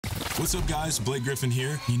What's up, guys? Blake Griffin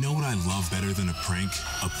here. You know what I love better than a prank?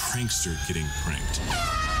 A prankster getting pranked.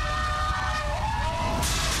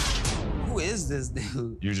 Who is this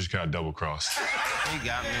dude? You just got double-crossed. He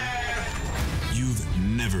got me. You've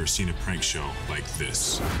never seen a prank show like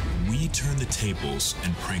this. We turn the tables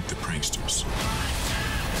and prank the pranksters.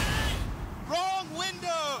 Wrong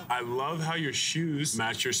window! I love how your shoes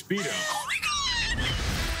match your Speedo. Oh my God!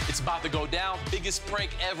 It's about to go down. Biggest prank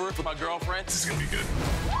ever for my girlfriend. This is gonna be good.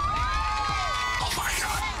 Oh my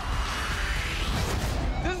God.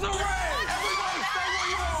 This is a raid! Everybody stay where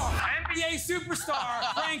you are! NBA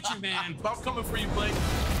superstar pranked you, man. I'm coming for you, Blake.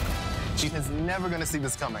 She is never gonna see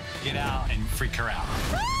this coming. Get out and freak her out.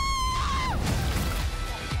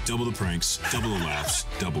 Double the pranks, double the laughs,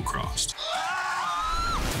 double crossed.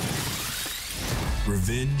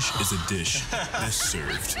 Revenge is a dish best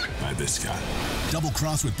served by this guy. Double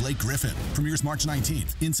Cross with Blake Griffin premieres March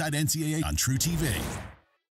 19th inside NCAA on truTV.